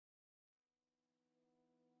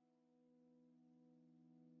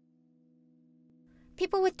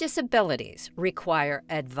People with disabilities require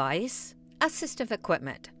advice, assistive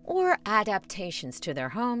equipment, or adaptations to their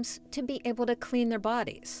homes to be able to clean their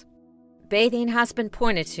bodies. Bathing has been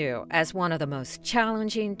pointed to as one of the most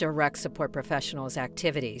challenging direct support professionals'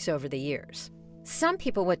 activities over the years. Some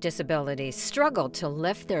people with disabilities struggle to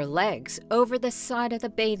lift their legs over the side of the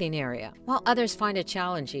bathing area, while others find it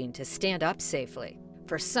challenging to stand up safely.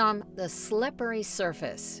 For some, the slippery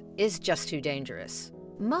surface is just too dangerous.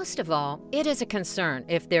 Most of all, it is a concern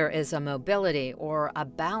if there is a mobility or a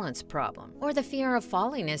balance problem, or the fear of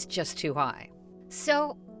falling is just too high.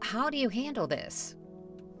 So, how do you handle this?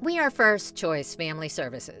 We are First Choice Family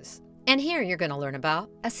Services, and here you're going to learn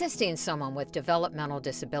about assisting someone with developmental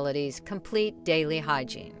disabilities complete daily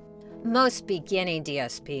hygiene. Most beginning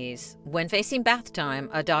DSPs, when facing bath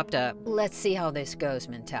time, adopt a "let's see how this goes"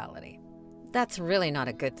 mentality. That's really not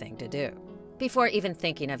a good thing to do. Before even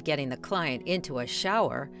thinking of getting the client into a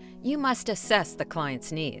shower, you must assess the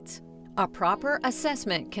client's needs. A proper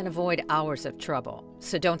assessment can avoid hours of trouble,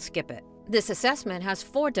 so don't skip it. This assessment has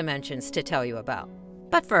 4 dimensions to tell you about.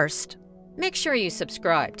 But first, make sure you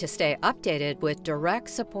subscribe to stay updated with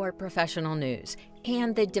direct support professional news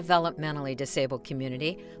and the developmentally disabled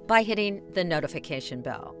community by hitting the notification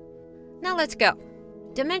bell. Now let's go.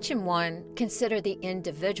 Dimension 1, consider the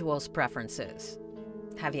individual's preferences.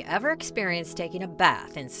 Have you ever experienced taking a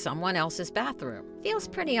bath in someone else's bathroom? Feels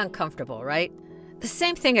pretty uncomfortable, right? The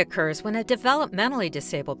same thing occurs when a developmentally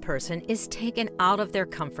disabled person is taken out of their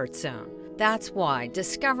comfort zone. That's why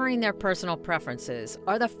discovering their personal preferences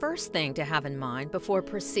are the first thing to have in mind before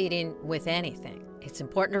proceeding with anything. It's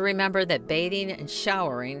important to remember that bathing and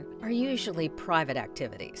showering are usually private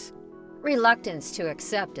activities. Reluctance to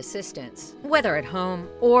accept assistance, whether at home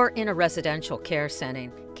or in a residential care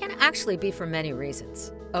setting, can actually be for many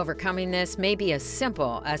reasons. Overcoming this may be as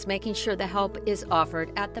simple as making sure the help is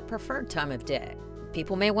offered at the preferred time of day.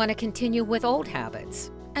 People may want to continue with old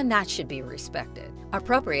habits, and that should be respected.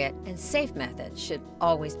 Appropriate and safe methods should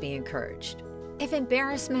always be encouraged. If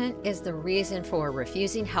embarrassment is the reason for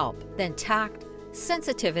refusing help, then tact,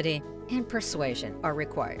 sensitivity, and persuasion are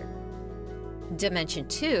required. Dimension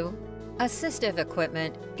 2, assistive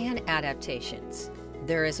equipment and adaptations.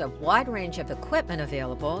 There is a wide range of equipment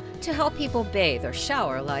available to help people bathe or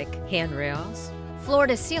shower, like handrails,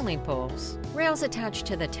 floor-to-ceiling poles, rails attached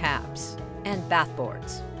to the taps, and bath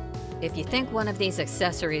boards. If you think one of these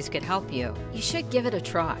accessories could help you, you should give it a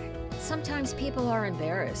try. Sometimes people are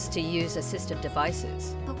embarrassed to use assistive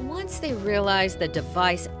devices, but once they realize the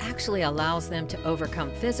device actually allows them to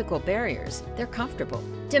overcome physical barriers, they're comfortable.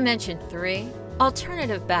 Dimension 3,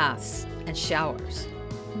 alternative baths and showers.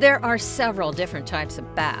 There are several different types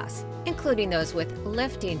of baths, including those with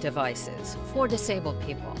lifting devices for disabled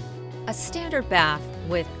people. A standard bath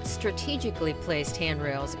with strategically placed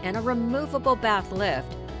handrails and a removable bath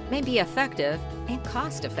lift may be effective and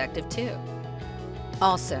cost-effective too.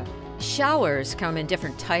 Also, showers come in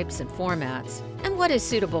different types and formats, and what is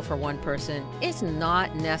suitable for one person is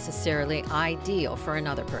not necessarily ideal for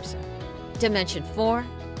another person. Dimension 4,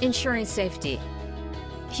 ensuring safety.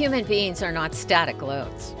 Human beings are not static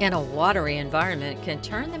loads, and a watery environment can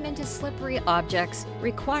turn them into slippery objects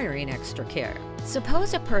requiring extra care.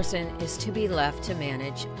 Suppose a person is to be left to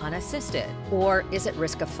manage unassisted or is at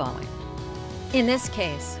risk of falling. In this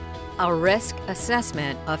case, a risk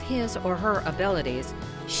assessment of his or her abilities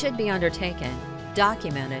should be undertaken,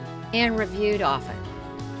 documented, and reviewed often.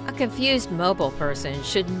 A confused mobile person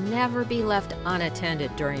should never be left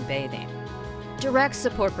unattended during bathing. Direct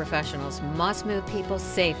support professionals must move people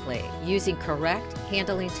safely using correct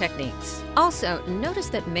handling techniques. Also, notice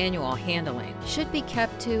that manual handling should be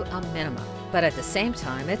kept to a minimum. But at the same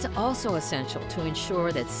time, it's also essential to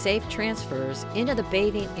ensure that safe transfers into the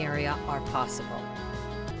bathing area are possible.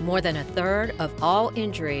 More than a third of all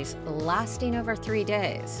injuries lasting over 3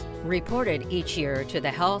 days, reported each year to the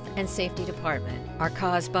Health and Safety Department, are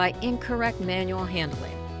caused by incorrect manual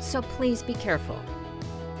handling, so please be careful.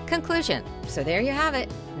 Conclusion. So there you have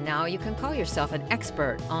it. Now you can call yourself an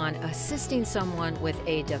expert on assisting someone with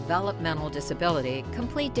a developmental disability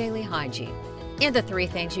complete daily hygiene. And the 3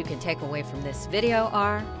 things you can take away from this video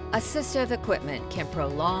are: assistive equipment can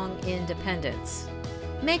prolong independence.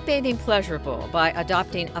 Make bathing pleasurable by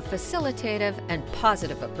adopting a facilitative and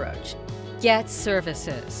positive approach. Get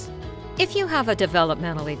services. If you have a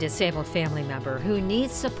developmentally disabled family member who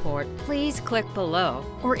needs support, please click below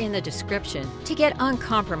or in the description to get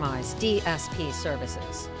uncompromised DSP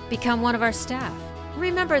services. Become one of our staff.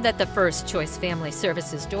 Remember that the First Choice Family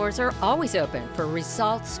Services doors are always open for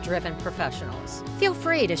results-driven professionals. Feel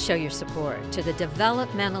free to show your support to the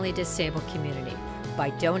developmentally disabled community by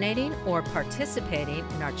donating or participating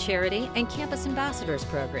in our charity and campus ambassadors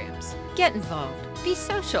programs. Get involved. Be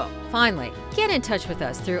social. Finally, get in touch with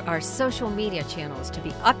us through our social media channels to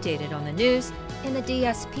be updated on the news in the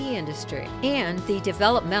DSP industry and the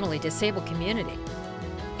developmentally disabled community.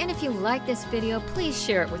 And if you like this video, please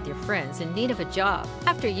share it with your friends in need of a job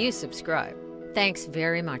after you subscribe. Thanks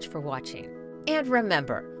very much for watching. And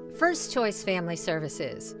remember, First Choice Family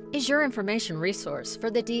Services is your information resource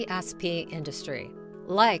for the DSP industry.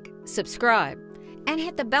 Like, subscribe, and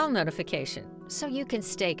hit the bell notification so you can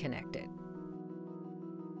stay connected.